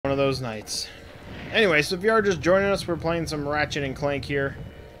one of those nights. Anyway, so if you are just joining us, we're playing some Ratchet and Clank here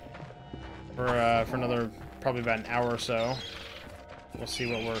for another probably about an hour or so. We'll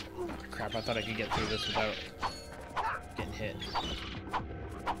see what we're... Crap, I thought I could get through this without getting hit.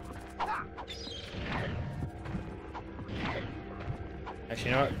 Actually,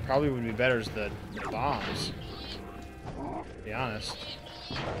 you know what? Probably would be better is the bombs. To be honest.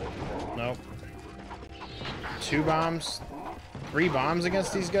 Nope. 2 bombs? 3 bombs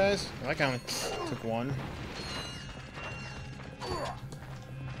against these guys? I like how I took 1.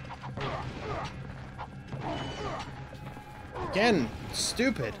 Again,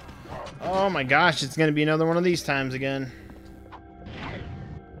 stupid. Oh my gosh, it's gonna be another one of these times again.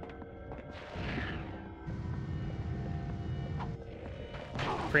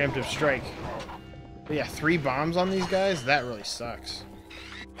 Preemptive strike. But yeah, 3 bombs on these guys? That really sucks.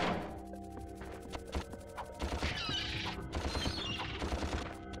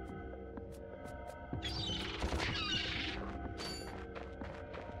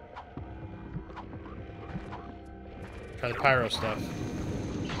 Try the pyro stuff.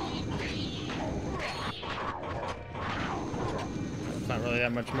 It's not really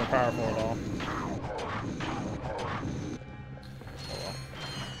that much more powerful at all.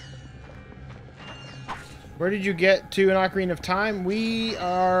 Where did you get to in Ocarina of Time? We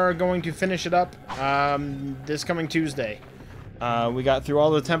are going to finish it up this coming Tuesday. We got through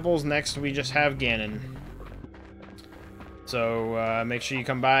all the temples. Next, we just have Ganon. So make sure you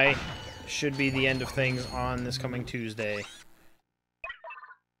come by. Should be the end of things on this coming Tuesday.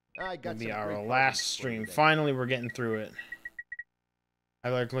 It'll be our last stream. Finally, we're getting through it. I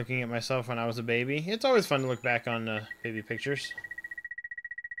liked looking at myself when I was a baby. It's always fun to look back on baby pictures.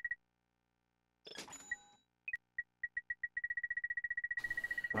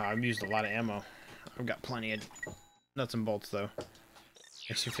 I've used a lot of ammo. I've got plenty of nuts and bolts, though.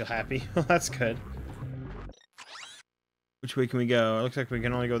 Makes you feel happy. Well, that's good. Which way can we go? It looks like we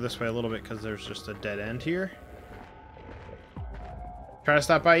can only go this way a little bit because there's just a dead end here. Try to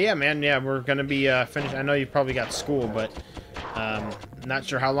stop by. Yeah, man. Yeah, we're going to be finished. I know you probably got school, but not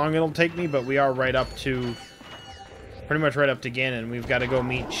sure how long it'll take me, but we are right up to... Pretty much right up to Ganon. We've got to go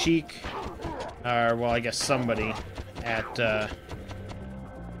meet Sheik. Or, well, I guess somebody at the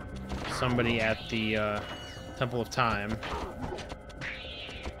Temple of Time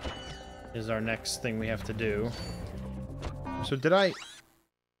is our next thing we have to do. So did I...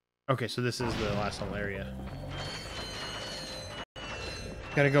 Okay, so this is the last little area.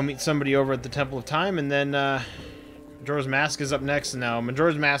 Gotta go meet somebody over at the Temple of Time, and then Majora's Mask is up next. Now,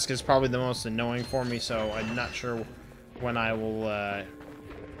 Majora's Mask is probably the most annoying for me, so I'm not sure when I will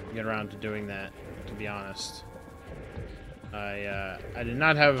get around to doing that, to be honest. I did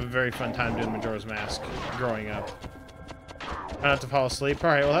not have a very fun time doing Majora's Mask growing up. I have to fall asleep.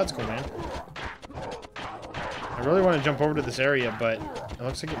 Alright, well that's cool, man. I really want to jump over to this area, but it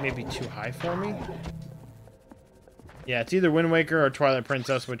looks like it may be too high for me. Yeah, it's either Wind Waker or Twilight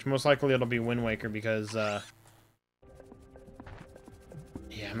Princess, which most likely it'll be Wind Waker because, yeah,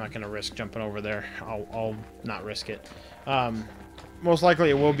 I'm not going to risk jumping over there. I'll not risk it. Most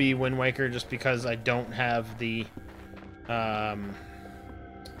likely it will be Wind Waker just because I don't have the HD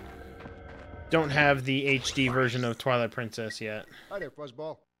version of Twilight Princess yet. Hi there,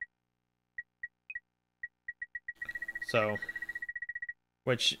 Fuzzball. So,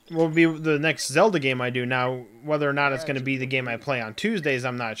 which will be the next Zelda game I do. Now, whether or not it's going to be the game I play on Tuesdays,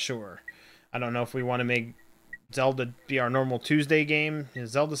 I'm not sure. I don't know if we want to make Zelda be our normal Tuesday game, the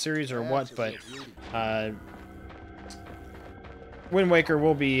Zelda series, or what, but Wind Waker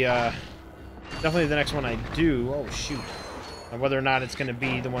will be definitely the next one I do. Oh, shoot. And whether or not it's going to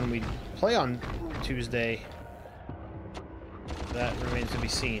be the one we play on Tuesday, that remains to be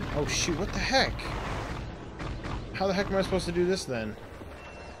seen. Oh, shoot, what the heck? How the heck am I supposed to do this, then?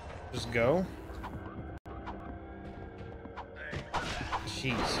 Just go?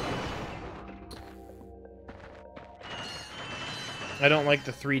 Jeez. I don't like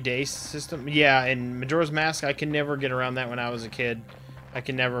the 3-day system. Yeah, in Majora's Mask, I can never get around that when I was a kid. I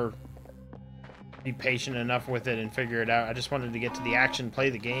can never be patient enough with it and figure it out. I just wanted to get to the action,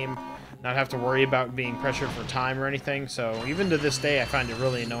 play the game, not have to worry about being pressured for time or anything. So even to this day, I find it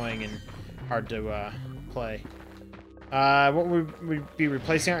really annoying and hard to play. What would we be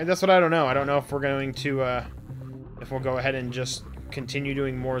replacing? That's what I don't know. I don't know if we're going to, if we'll go ahead and just continue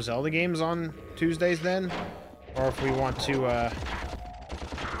doing more Zelda games on Tuesdays then, or if we want to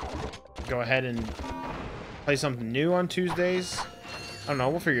go ahead and play something new on Tuesdays. I don't know.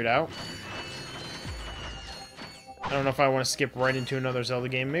 We'll figure it out. I don't know if I want to skip right into another Zelda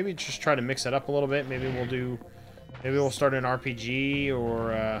game. Maybe just try to mix it up a little bit. Maybe we'll do Maybe we'll start an RPG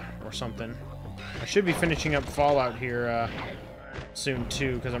or something. I should be finishing up Fallout here soon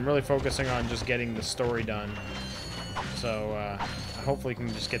too, because I'm really focusing on just getting the story done. So I hopefully can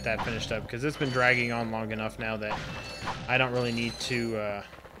just get that finished up, because it's been dragging on long enough now that I don't really need to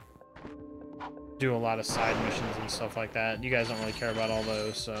do a lot of side missions and stuff like that. You guys don't really care about all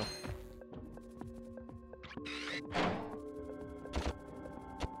those, so.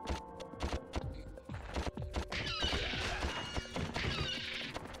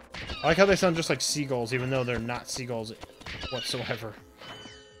 I like how they sound just like seagulls, even though they're not seagulls whatsoever.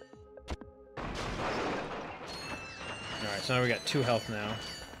 Alright, so now we got 2 health now.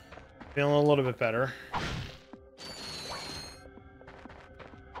 Feeling a little bit better.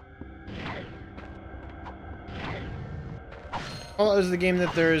 Well, is the game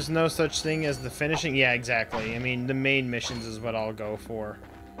that there is no such thing as the finishing? Yeah, exactly. I mean, the main missions is what I'll go for.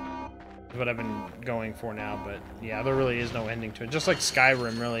 Is what I've been going for now, but yeah, there really is no ending to it. Just like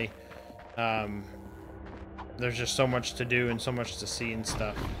Skyrim, really. There's just so much to do and so much to see and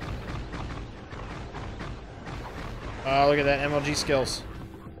stuff. Oh, look at that, MLG skills.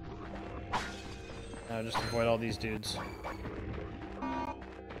 Just avoid all these dudes.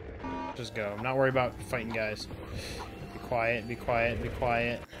 Just go. I'm not worried about fighting guys. Be quiet, be quiet, be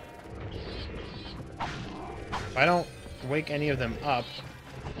quiet. If I don't wake any of them up...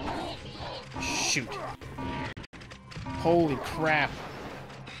 Shoot. Holy crap.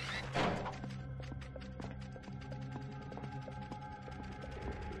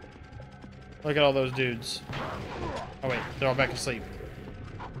 Look at all those dudes. Oh wait, they're all back asleep.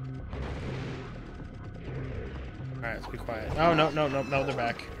 Alright, let's be quiet. Oh, no, no, no, no, they're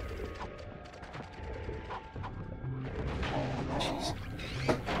back. Jeez.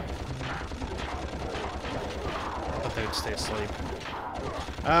 I thought they would stay asleep.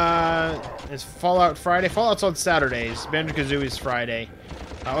 It's Fallout Friday. Fallout's on Saturdays. Banjo-Kazooie's Friday.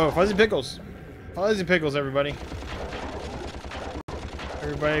 Oh, Fuzzy Pickles. Fuzzy Pickles, everybody.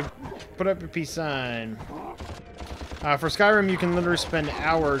 Everybody, put up your peace sign. For Skyrim, you can literally spend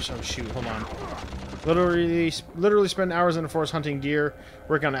hours... Oh, shoot, hold on. Literally spend hours in the forest hunting deer,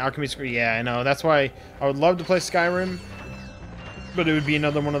 working on the alchemy screen. Yeah, I know. That's why I would love to play Skyrim, but it would be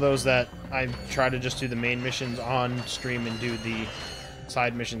another one of those that I try to just do the main missions on stream and do the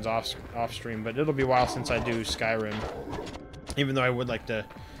side missions off stream. But it'll be a while since I do Skyrim, even though I would like to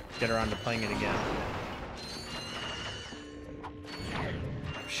get around to playing it again.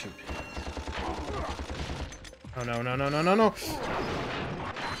 Oh, shoot. Oh, no, no, no, no, no, no!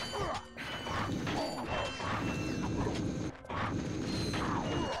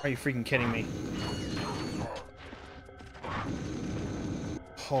 Are you freaking kidding me?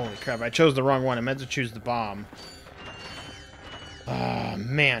 Holy crap, I chose the wrong one. I meant to choose the bomb. Ah,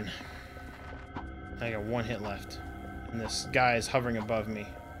 man. I got 1 hit left. And this guy is hovering above me.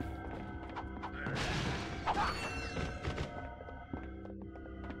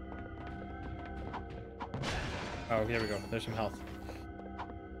 Oh, there we go. There's some health.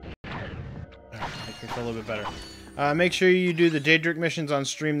 Makes me feel a little bit better. Make sure you do the Daedric missions on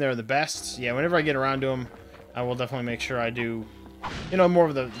stream. They're the best. Yeah, whenever I get around to them, I will definitely make sure I do, you know, more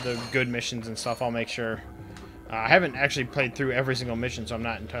of the good missions and stuff. I'll make sure. I haven't actually played through every single mission, so I'm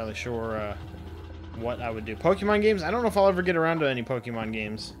not entirely sure what I would do. Pokemon games? I don't know if I'll ever get around to any Pokemon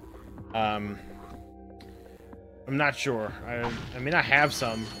games. I'm not sure. I mean, I have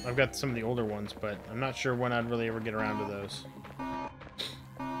some. I've got some of the older ones, but I'm not sure when I'd really ever get around to those.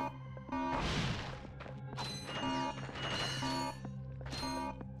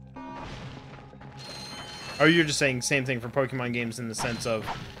 Oh, you're just saying same thing for Pokemon games in the sense of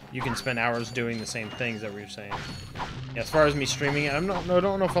you can spend hours doing the same things. Is that what you're saying? Yeah, as far as me streaming it, I don't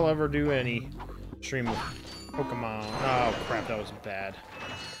know if I'll ever do any stream of Pokemon. Oh crap, that was bad.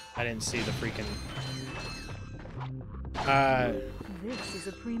 I didn't see the freaking. This is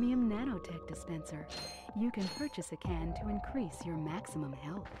a premium nanotech dispenser. You can purchase a can to increase your maximum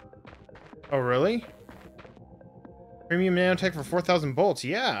health. Oh really? Premium nanotech for 4,000 bolts.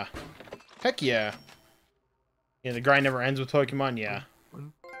 Yeah. Heck yeah. Yeah, the grind never ends with Pokemon, yeah.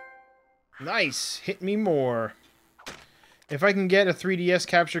 Nice! Hit me more. If I can get a 3DS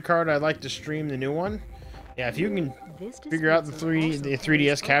capture card, I'd like to stream the new one. Yeah, if you can figure out the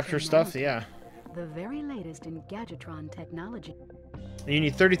 3DS capture stuff, yeah. The very latest in Gadgetron technology. And you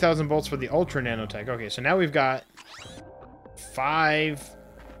need 30,000 bolts for the Ultra Nanotech. Okay, so now we've got 5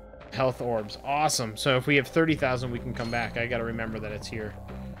 health orbs. Awesome. So if we have 30,000, we can come back. I gotta remember that it's here.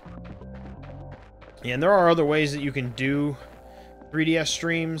 Yeah, and there are other ways that you can do 3DS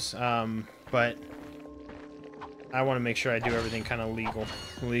streams, but I want to make sure I do everything kind of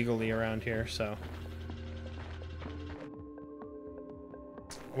legally around here, so.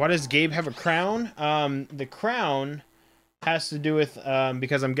 Why does Gabe have a crown? The crown has to do with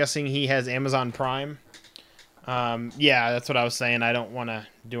because I'm guessing he has Amazon Prime. Yeah, that's what I was saying. I don't want to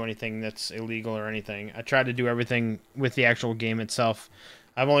do anything that's illegal or anything. I try to do everything with the actual game itself.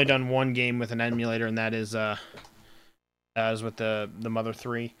 I've only done one game with an emulator, and that is with the Mother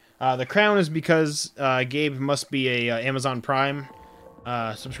 3. The crown is because Gabe must be a Amazon Prime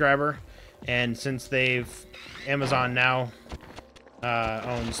subscriber, and since Amazon now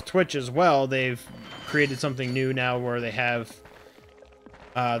owns Twitch as well, they've created something new now where they have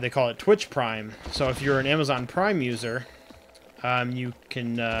they call it Twitch Prime. So if you're an Amazon Prime user, you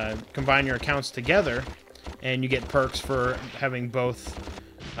can combine your accounts together, and you get perks for having both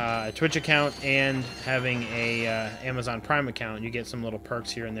a Twitch account and having a Amazon Prime account. You get some little perks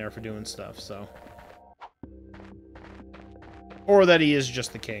here and there for doing stuff. So, or that he is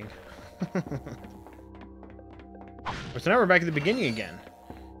just the king. So now we're back at the beginning again.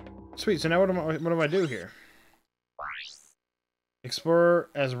 Sweet. So now what do I do here? Explore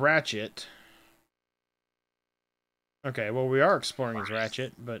as Ratchet. Okay, well, we are exploring as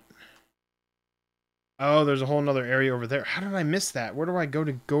Ratchet, but... Oh, there's a whole nother area over there. How did I miss that? Where do I go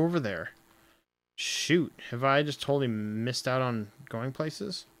to go over there? Shoot. Have I just totally missed out on going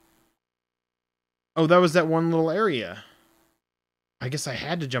places? Oh, that was that one little area. I guess I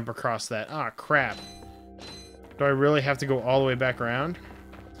had to jump across that. Ah, crap. Do I really have to go all the way back around?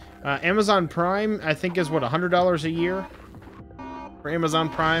 Amazon Prime, I think, is, what, $100 a year? For Amazon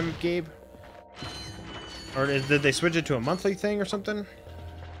Prime, Gabe? Or did they switch it to a monthly thing or something?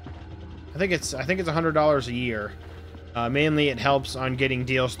 I think it's $100 a year. Mainly it helps on getting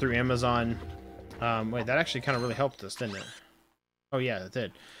deals through Amazon. Wait, that actually kind of really helped us, didn't it? Oh yeah, it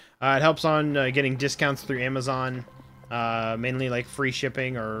did. It helps on getting discounts through Amazon. Mainly like free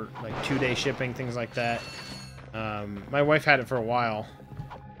shipping or like 2-day shipping, things like that. My wife had it for a while.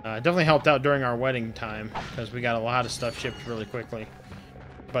 Definitely helped out during our wedding time because we got a lot of stuff shipped really quickly.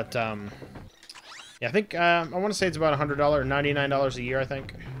 But yeah, I think I want to say it's about $100, $99 a year, I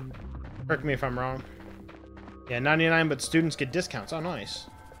think. Correct me if I'm wrong. Yeah, $99, but students get discounts. Oh, nice.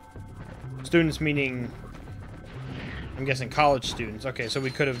 Students meaning, I'm guessing college students. Okay, so we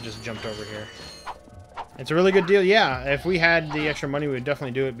could have just jumped over here. It's a really good deal. Yeah, if we had the extra money, we would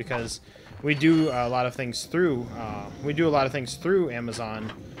definitely do it because we do a lot of things through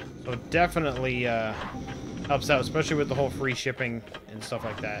Amazon. So it definitely helps out, especially with the whole free shipping and stuff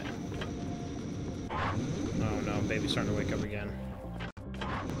like that. Oh no, baby's starting to wake up again.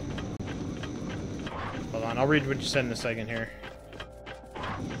 Hold on, I'll read what you said in a second here.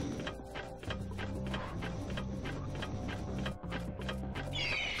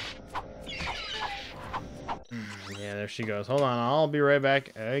 Yeah, there she goes. Hold on, I'll be right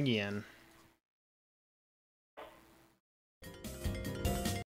back again.